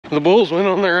The bulls went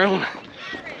on their own.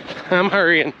 I'm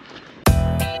hurrying.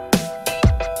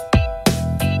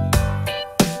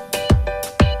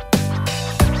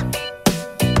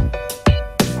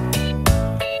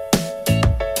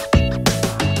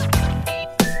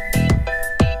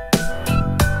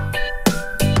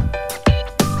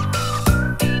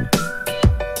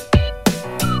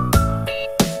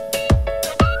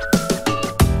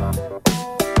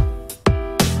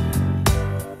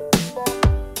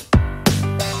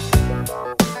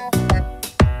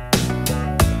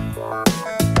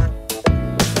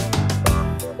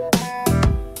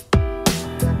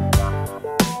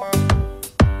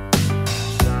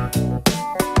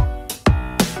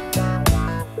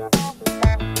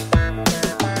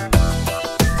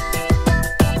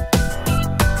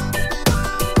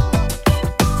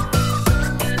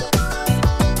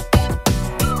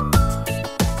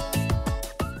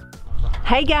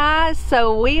 Hey guys,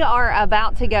 so we are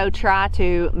about to go try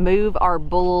to move our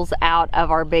bulls out of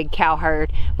our big cow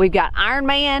herd. We've got Iron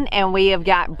Man and we have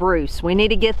got Bruce. We need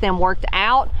to get them worked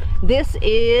out. This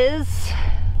is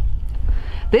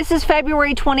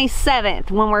February 27th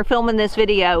when we're filming this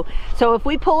video. So if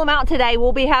we pull them out today,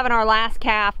 we'll be having our last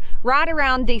calf right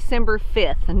around December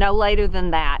 5th, no later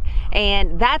than that.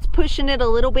 And that's pushing it a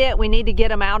little bit. We need to get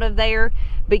them out of there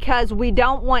because we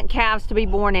don't want calves to be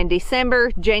born in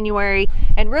December, January,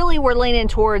 and really we're leaning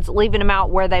towards leaving them out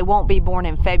where they won't be born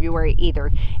in February either.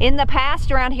 In the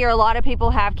past around here, a lot of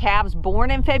people have calves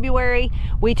born in February.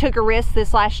 We took a risk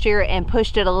this last year and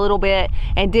pushed it a little bit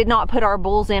and did not put our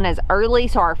bulls in as early.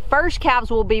 So our first calves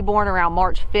will be born around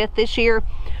March 5th this year,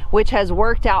 which has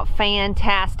worked out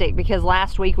fantastic because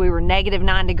last week we were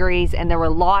 -9 degrees and there were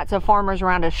lots of farmers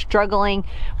around us struggling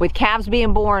with calves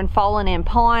being born, falling in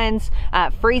ponds,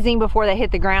 freezing before they hit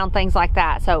the ground, things like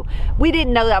that. So we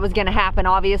didn't know that was gonna happen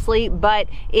obviously, but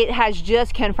it has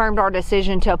just confirmed our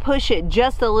decision to push it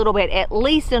just a little bit, at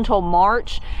least until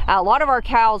March. A lot of our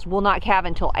cows will not calve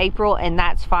until April and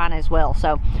that's fine as well.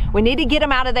 So we need to get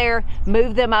them out of there,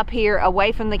 move them up here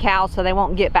away from the cows so they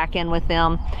won't get back in with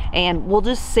them, and we'll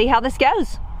just see how this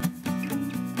goes.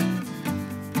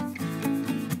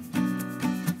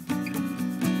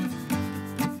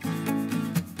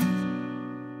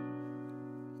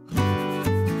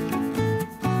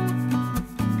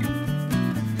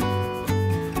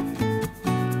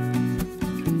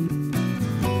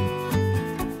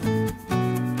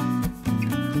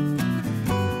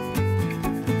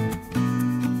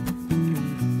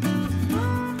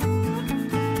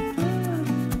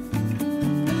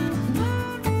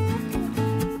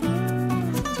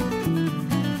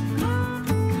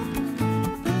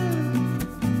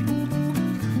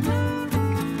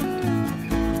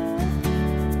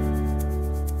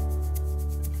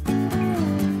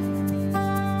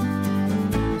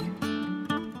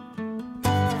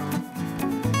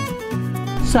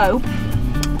 So,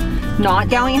 not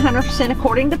going 100%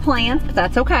 according to plan, but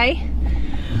that's okay.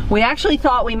 We actually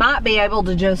thought we might be able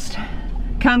to just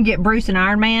come get Bruce and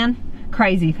Iron Man.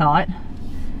 Crazy thought.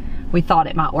 We thought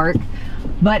it might work.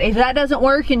 But if that doesn't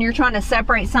work and you're trying to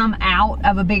separate some out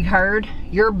of a big herd,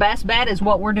 your best bet is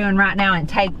what we're doing right now and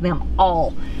take them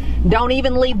all. Don't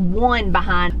even leave one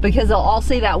behind because they'll all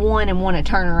see that one and want to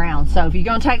turn around. So if you're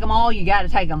gonna take them all, you gotta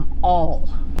take them all.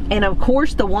 And of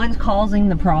course, the ones causing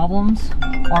the problems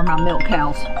are my milk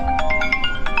cows.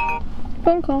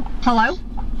 Phone call. Hello?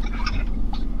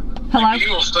 Hello? If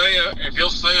you'll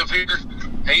stay up here,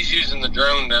 he's using the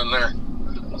drone down there.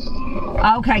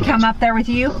 Okay, come up there with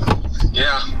you?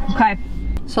 Yeah. Okay.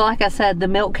 So like I said, the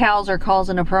milk cows are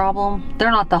causing a problem.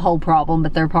 They're not the whole problem,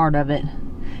 but they're part of it.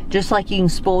 Just like you can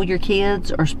spoil your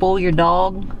kids or spoil your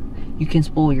dog, you can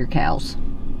spoil your cows.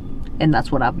 And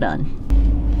that's what I've done.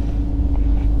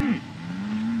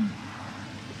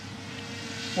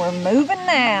 We're moving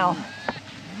now.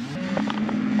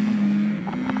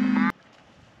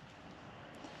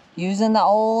 Using the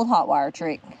old Hotwire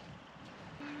trick.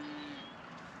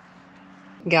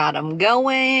 Got them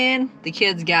going. The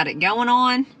kids got it going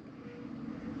on.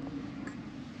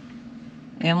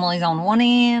 Emily's on one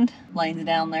end, Lane's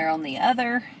down there on the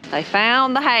other. They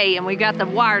found the hay and we got the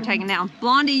wire taken down.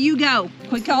 Blondie, you go.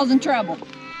 Quit causing trouble.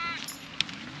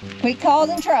 Quit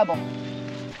causing trouble.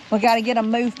 We got to get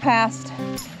them moved past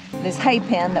this hay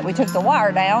pen that we took the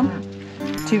wire down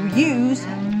to use.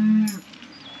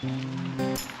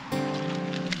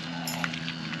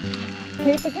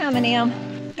 Keep it coming, Em.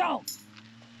 Go.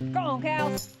 Go on,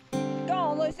 cows. Go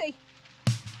on, Lucy.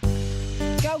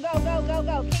 Go, go, go, go,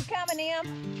 go. Keep coming, Em.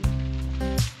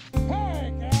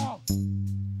 Hey, cow.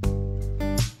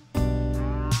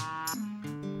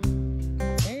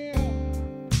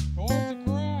 Em, towards the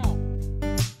corral.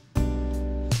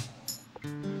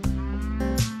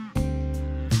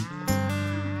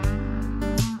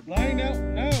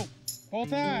 Hold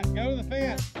tight, go to the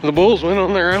fence. The bulls went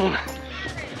on their own.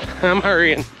 I'm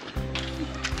hurrying.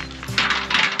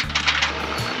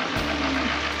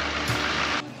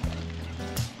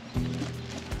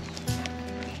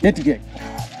 Get the gig.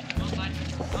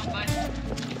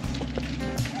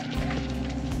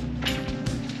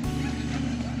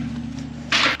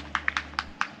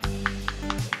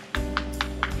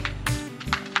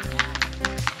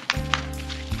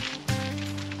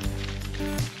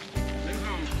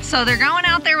 So they're going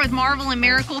out there with Marvel and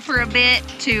Miracle for a bit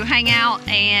to hang out,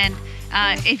 and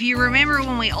if you remember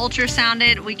when we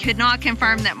ultrasounded, we could not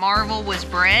confirm that Marvel was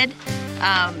bred.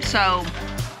 So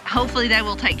hopefully they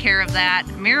will take care of that.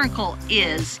 Miracle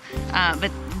is, but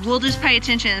we'll just pay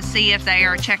attention and see if they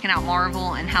are checking out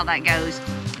Marvel and how that goes,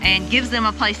 and gives them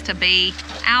a place to be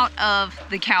out of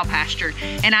the cow pasture.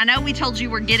 And I know we told you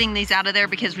we're getting these out of there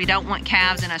because we don't want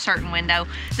calves in a certain window.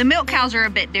 The milk cows are a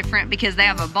bit different because they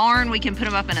have a barn. We can put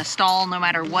them up in a stall no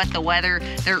matter what the weather.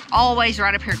 They're always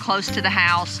right up here close to the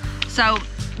house. So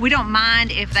we don't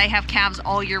mind if they have calves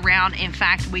all year round. In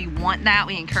fact, we want that,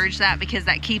 we encourage that, because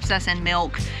that keeps us in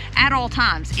milk at all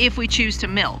times if we choose to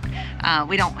milk.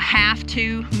 We don't have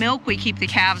to milk, we keep the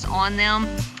calves on them.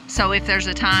 So if there's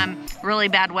a time, really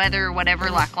bad weather or whatever,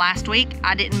 like last week,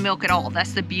 I didn't milk at all.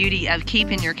 That's the beauty of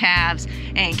keeping your calves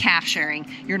and calf sharing.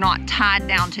 You're not tied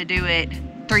down to do it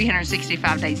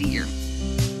 365 days a year.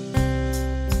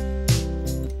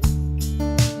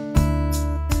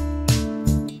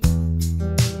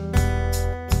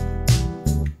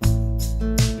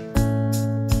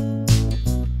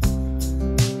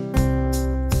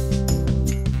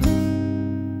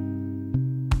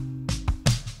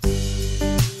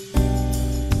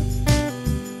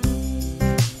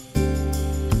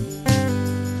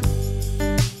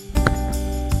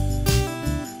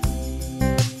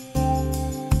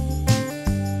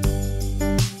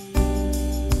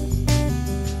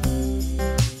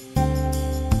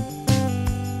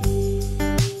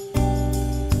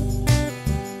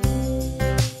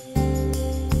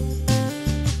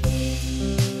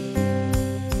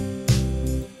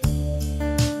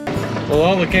 Well,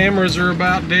 all the cameras are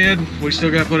about dead. We still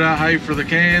got to put out hay for the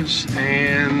calves,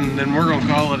 and then we're going to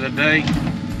call it a day.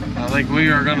 I think we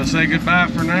are going to say goodbye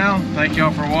for now. Thank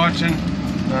y'all for watching.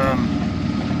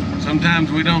 Sometimes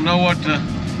we don't know what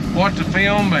to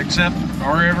film except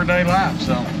our everyday life,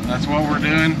 so that's what we're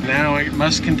doing. Now it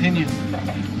must continue.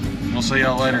 We'll see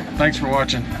y'all later. Thanks for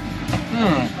watching.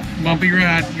 Bumpy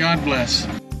ride. God bless.